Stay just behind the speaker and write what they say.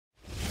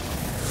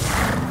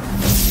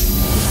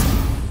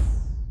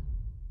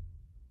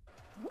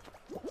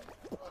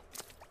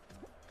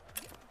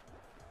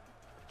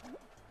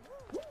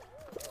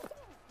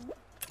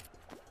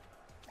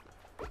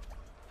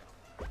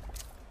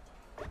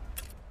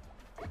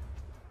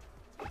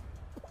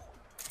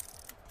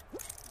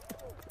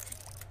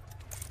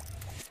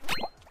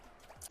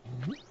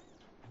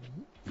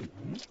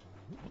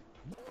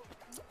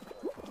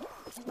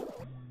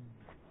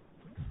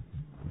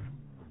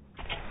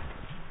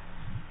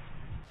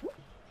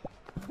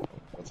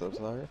so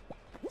sorry.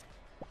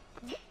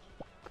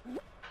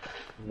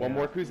 One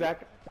more Kuzak.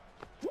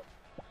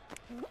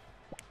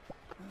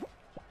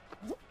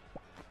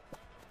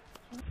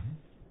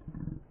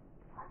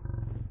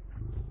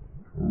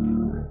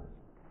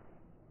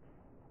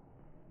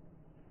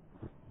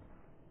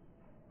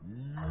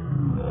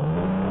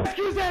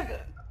 Kuzak!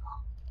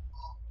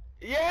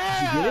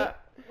 Yeah! You get it?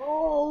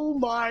 Oh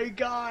my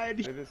god!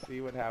 Let us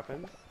see what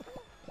happens.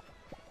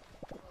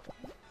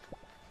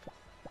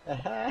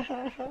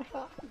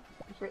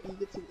 You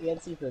get too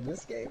antsy for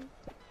this game?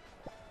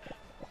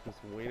 Just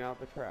win out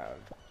the crowd.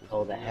 Just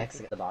Oh, the win out hex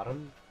at the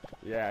bottom?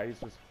 Yeah, he's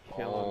just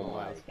killing the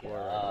last floor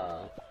right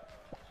now.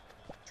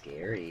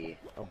 Scary.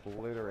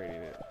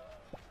 Obliterating it.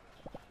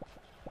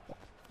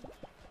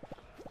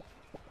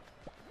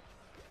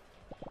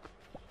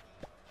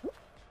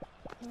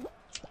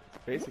 It's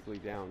basically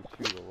down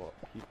to the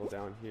people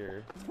down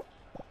here.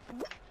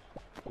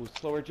 Ooh,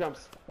 slower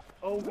jumps.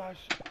 Oh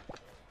gosh.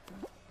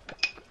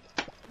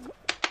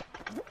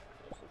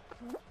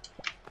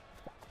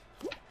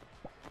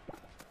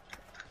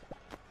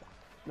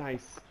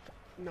 Nice.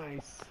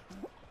 Nice.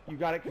 You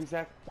got it,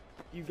 Kuzak.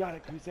 You got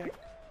it, Kuzak.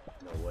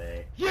 No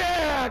way.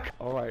 Yeah!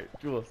 Alright,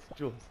 Jules.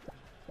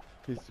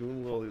 He's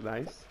doing a little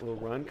nice. A little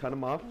run. Cut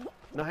him off.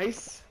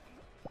 Nice.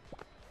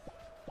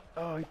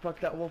 Oh, he fucked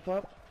that wolf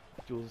up.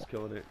 Jules is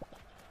killing it.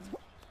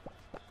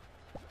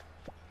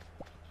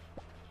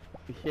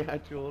 Yeah,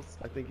 Jules.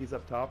 I think he's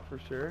up top for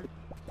sure.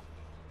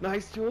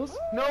 Nice, Jules.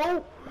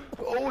 No!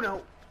 Oh,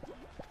 no.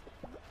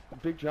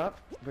 Big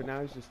drop, but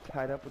now he's just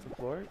tied up with the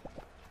floor.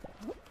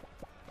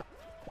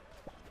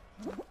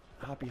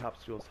 Hoppy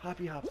hops, Jules.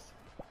 Hoppy hops.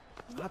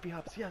 Hoppy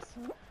hops, yes.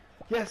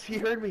 Yes, he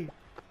heard me.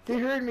 He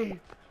heard me.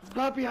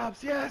 Hoppy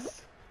hops,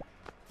 yes.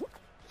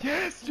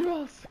 Yes,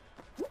 Jules.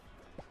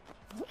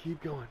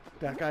 Keep going.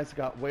 That guy's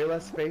got way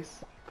less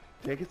space.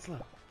 Take it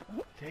slow.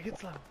 Take it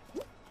slow.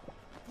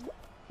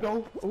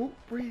 Go. Oh,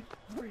 breathe.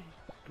 Breathe.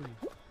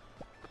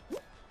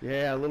 Breathe.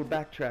 Yeah, a little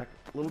backtrack.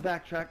 A little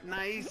backtrack.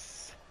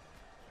 Nice.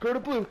 Go to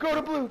blue. Go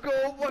to blue. Go.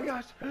 Oh my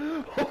gosh.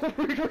 Oh,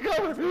 we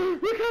recovered. He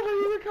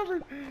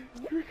recovered.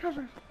 He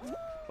recovered.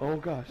 Oh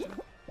gosh.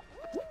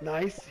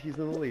 Nice. He's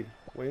in the lead.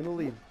 Way in the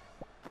lead.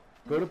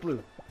 Go to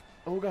blue.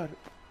 Oh god.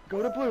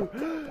 Go to blue.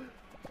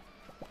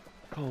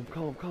 Calm,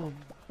 calm, calm.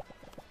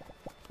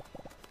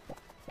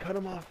 Cut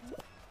him off.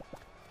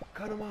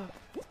 Cut him off.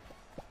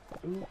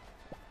 Ooh.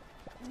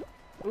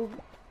 Ooh.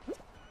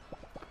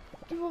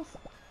 Jules.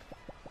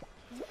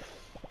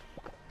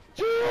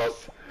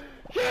 Jules!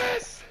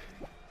 Yes!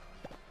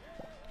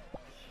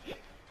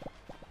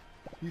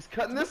 He's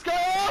cutting this guy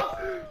off!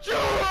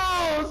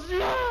 Jules!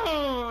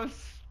 Yes!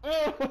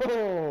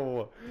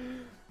 Oh!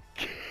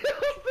 Killed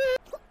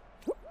it!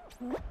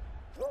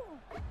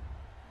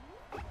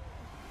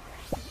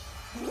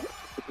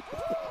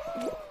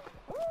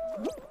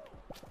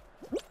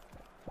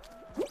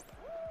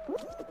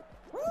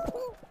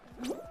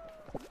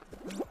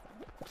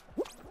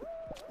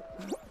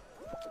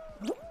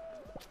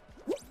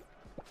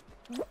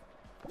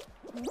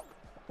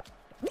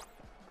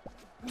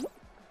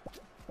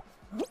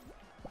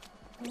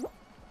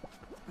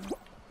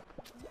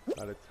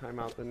 Gotta time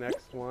out the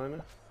next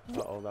one.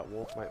 Uh-oh, that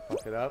wolf might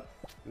fuck it up.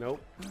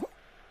 Nope.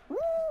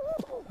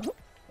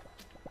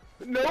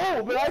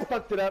 No, but I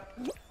fucked it up.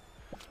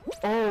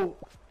 Oh.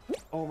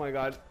 Oh my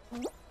god.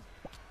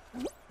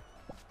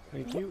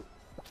 Thank you.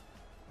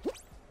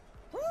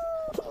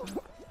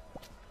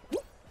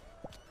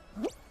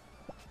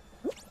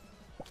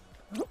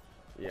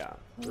 Yeah,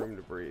 room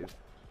to breathe.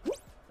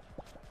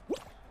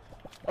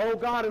 Oh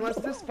god, unless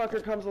this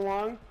fucker comes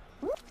along.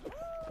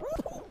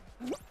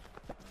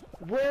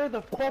 Where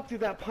the fuck did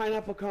that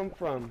pineapple come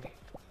from?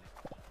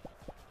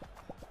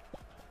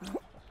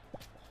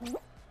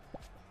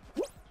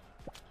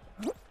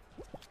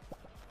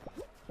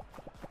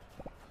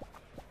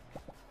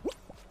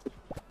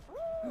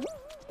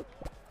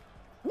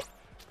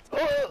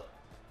 Oh!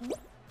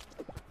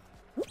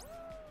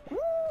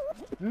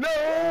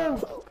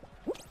 No!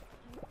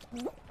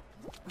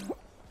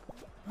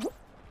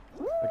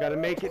 I gotta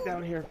make it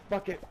down here.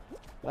 Fuck it.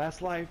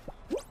 Last life.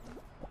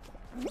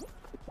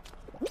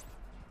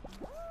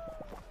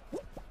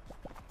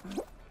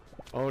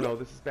 Oh no,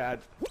 this is bad.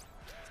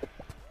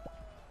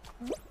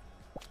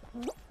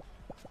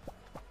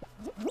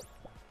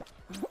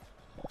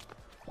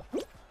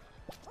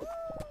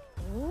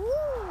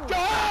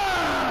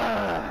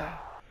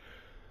 Ah!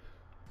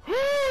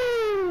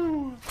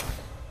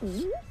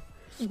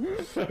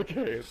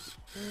 Okay.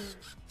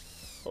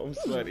 I'm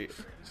sweaty.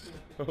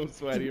 I'm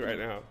sweaty right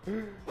now.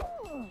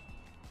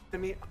 I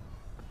mean,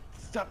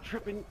 stop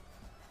tripping.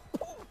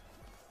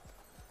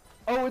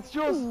 Oh, it's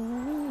Jules!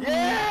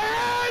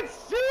 Yeah,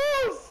 it's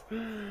Jules!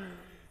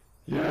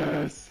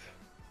 Yes!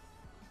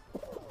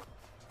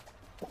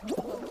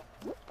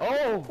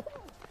 Oh!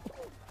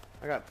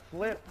 I got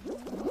flipped.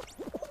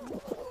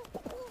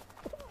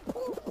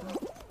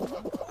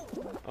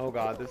 Oh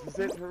god, this is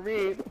it for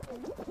me.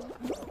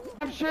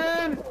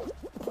 Redemption!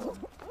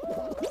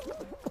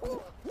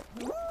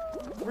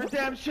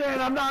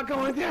 Redemption! I'm not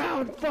going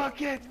down!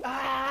 Fuck it!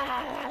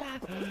 Ah!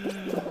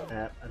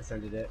 I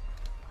descended it.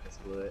 Let's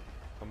do it.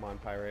 Come on,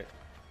 pirate.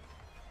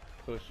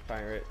 Push,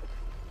 pirate.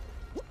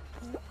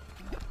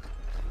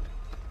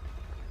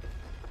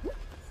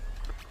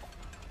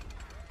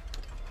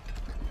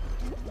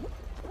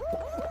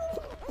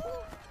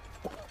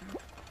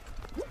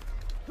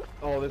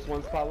 Oh, there's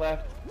one spot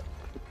left.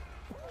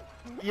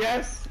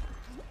 Yes!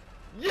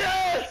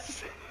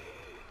 Yes!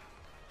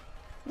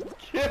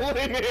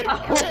 Killing it!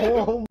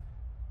 Oh.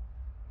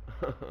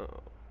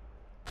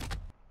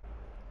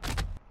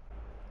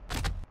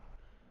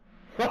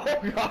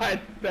 Oh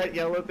god, that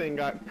yellow thing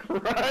got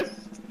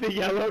crushed. The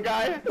yellow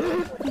guy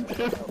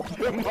just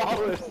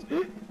demolished.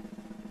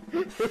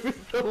 It was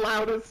the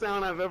loudest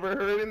sound I've ever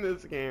heard in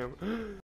this game.